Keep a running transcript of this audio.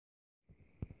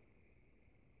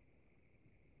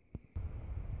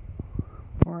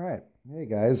All right. Hey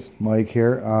guys, Mike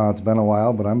here. It's been a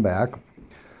while, but I'm back.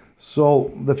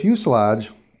 So the fuselage,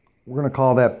 we're going to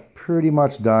call that pretty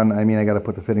much done. I mean, I got to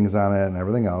put the fittings on it and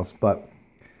everything else, but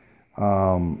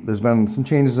there's been some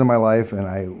changes in my life,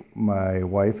 and my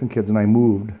wife and kids and I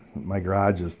moved. My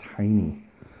garage is tiny.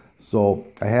 So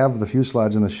I have the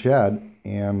fuselage in the shed,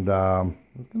 and I'm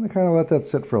going to kind of let that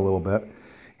sit for a little bit,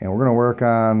 and we're going to work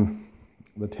on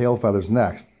the tail feathers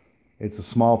next. It's a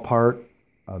small part.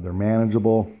 They're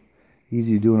manageable,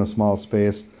 easy to do in a small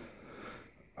space.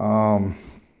 Kind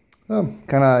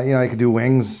of, you could do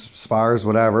wings, spars,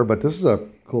 whatever, but this is a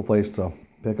cool place to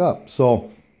pick up.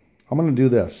 So I'm going to do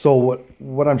this. So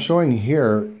what I'm showing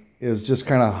here is just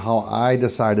kind of how I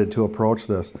decided to approach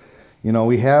this.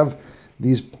 We have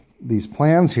these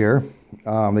plans here.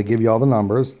 They give you all the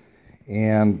numbers,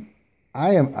 and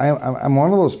I'm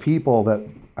one of those people that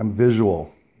I'm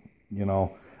visual.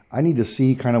 I need to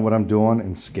see kind of what I'm doing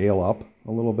and scale up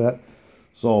a little bit.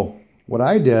 So what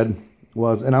I did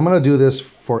was, and I'm going to do this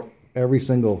for every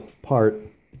single part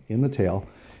in the tail,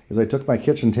 is I took my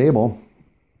kitchen table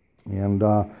and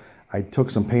I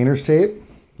took some painter's tape.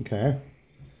 Okay,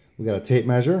 we got a tape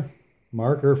measure,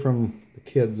 marker from the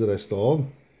kids that I stole,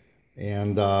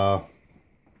 and a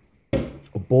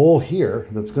bowl here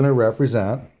that's going to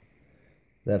represent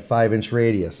that 5-inch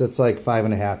radius. It's like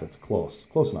 5.5. It's close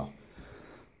enough.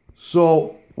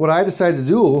 So what I decided to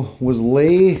do was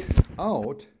lay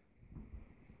out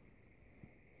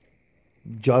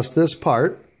just this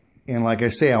part, and like I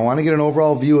say, I want to get an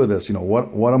overall view of this.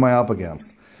 What am I up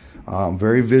against?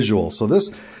 Very visual. So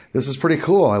this is pretty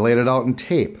cool. I laid it out in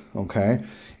tape, okay,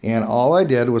 and all I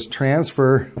did was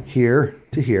transfer here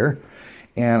to here,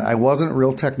 and I wasn't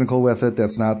real technical with it.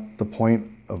 That's not the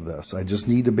point of this. I just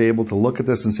need to be able to look at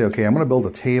this and say, okay, I'm going to build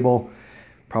a table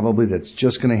probably that's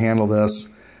just going to handle this.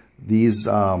 These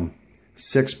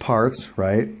 6 parts,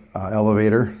 right?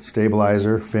 Elevator,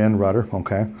 stabilizer, fin, rudder,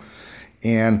 okay?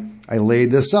 And I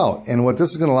laid this out. And what this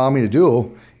is going to allow me to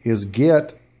do is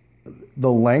get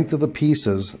the length of the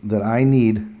pieces that I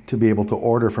need to be able to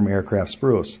order from Aircraft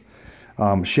Spruce.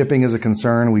 Shipping is a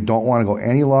concern. We don't want to go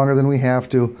any longer than we have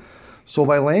to. So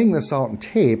by laying this out in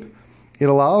tape, it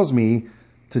allows me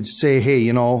to say, hey,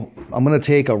 I'm going to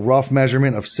take a rough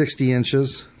measurement of 60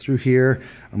 inches through here.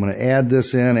 I'm going to add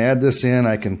this in.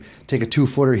 I can take a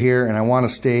 2-footer here, and I want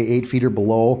to stay 8 feet or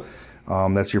below.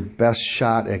 That's your best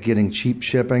shot at getting cheap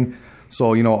shipping.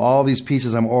 So, all these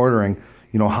pieces I'm ordering,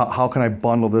 how can I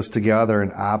bundle this together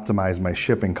and optimize my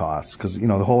shipping costs? Because,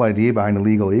 the whole idea behind the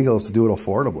Legal Eagle is to do it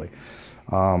affordably.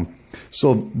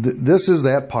 So this is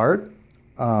that part.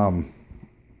 And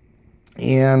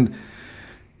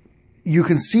you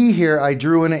can see here I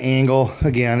drew in an angle.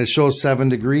 Again, it shows 7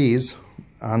 degrees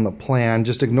on the plan.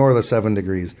 Just ignore the 7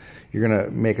 degrees. You're going to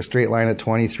make a straight line at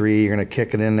 23. You're going to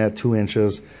kick it in at 2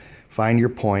 inches. Find your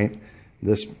point.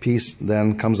 This piece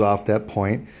then comes off that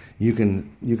point. You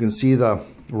can see the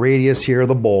radius here of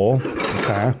the bowl.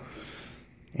 Okay.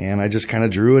 And I just kind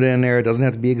of drew it in there. It doesn't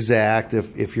have to be exact.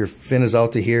 If your fin is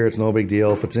out to here, it's no big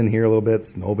deal. If it's in here a little bit,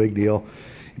 it's no big deal.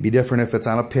 It'd be different if it's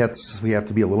on a pitts. We have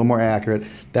to be a little more accurate.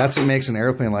 That's what makes an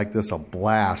airplane like this a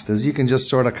blast, is you can just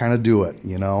sort of kind of do it,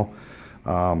 And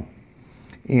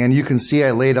you can see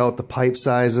I laid out the pipe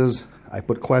sizes. I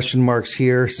put question marks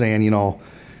here saying,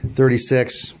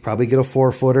 36, probably get a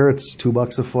 4-footer. It's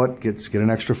 $2 a foot. Get an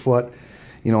extra foot,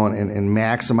 and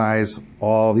maximize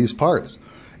all these parts.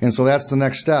 And so that's the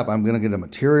next step. I'm going to get a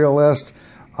material list.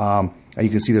 You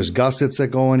can see there's gussets that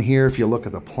go in here if you look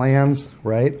at the plans,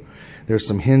 right? There's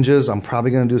some hinges. I'm probably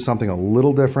going to do something a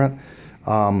little different.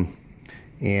 And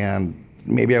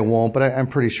maybe I won't, but I'm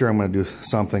pretty sure I'm going to do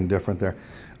something different there.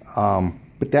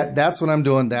 But that's what I'm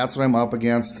doing. That's what I'm up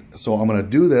against. So I'm going to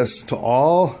do this to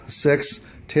all 6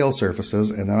 tail surfaces,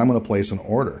 and then I'm going to place an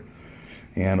order.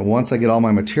 And once I get all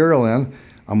my material in,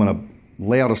 I'm going to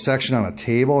lay out a section on a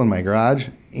table in my garage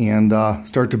and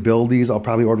start to build these. I'll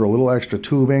probably order a little extra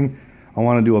tubing. I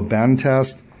want to do a bend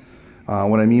test.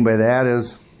 What I mean by that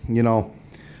is,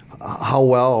 how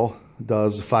well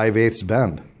does 5/8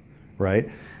 bend, right?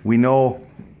 We know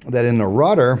that in the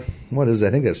rudder, I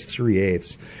think that's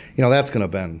 3/8. That's going to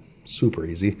bend super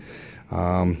easy.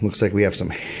 Looks like we have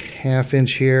some 1/2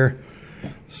 inch here.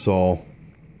 So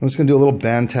I'm just going to do a little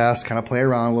bend test, kind of play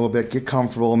around a little bit, get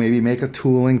comfortable, maybe make a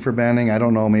tooling for bending. I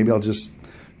don't know. Maybe I'll just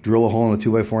drill a hole in the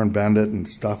 2x4 and bend it and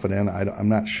stuff it in. I'm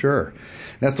not sure.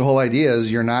 That's the whole idea,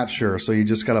 is you're not sure. So you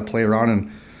just got to play around, and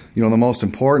the most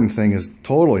important thing is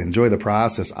totally enjoy the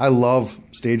process. I love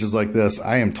stages like this.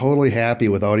 I am totally happy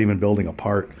without even building a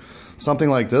part. Something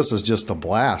like this is just a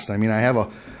blast. I mean, I have a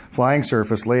flying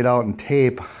surface laid out in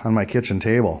tape on my kitchen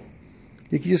table.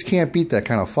 you just can't beat that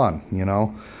kind of fun, you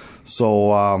know.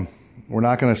 So we're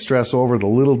not going to stress over the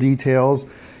little details.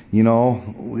 You know,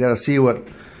 we got to see what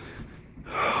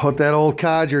that old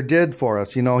codger did for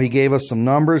us. You know, he gave us some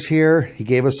numbers here. He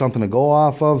gave us something to go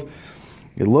off of.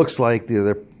 It looks like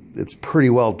it's pretty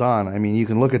well done. I mean, you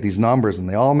can look at these numbers and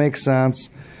they all make sense.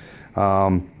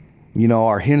 You know,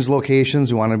 our hinge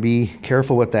locations, we want to be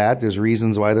careful with that. There's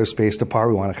reasons why they're spaced apart.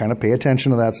 We want to kind of pay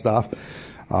attention to that stuff.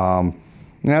 And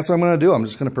that's what I'm going to do. I'm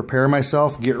just going to prepare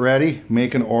myself, get ready,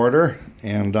 make an order,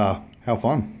 and have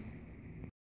fun.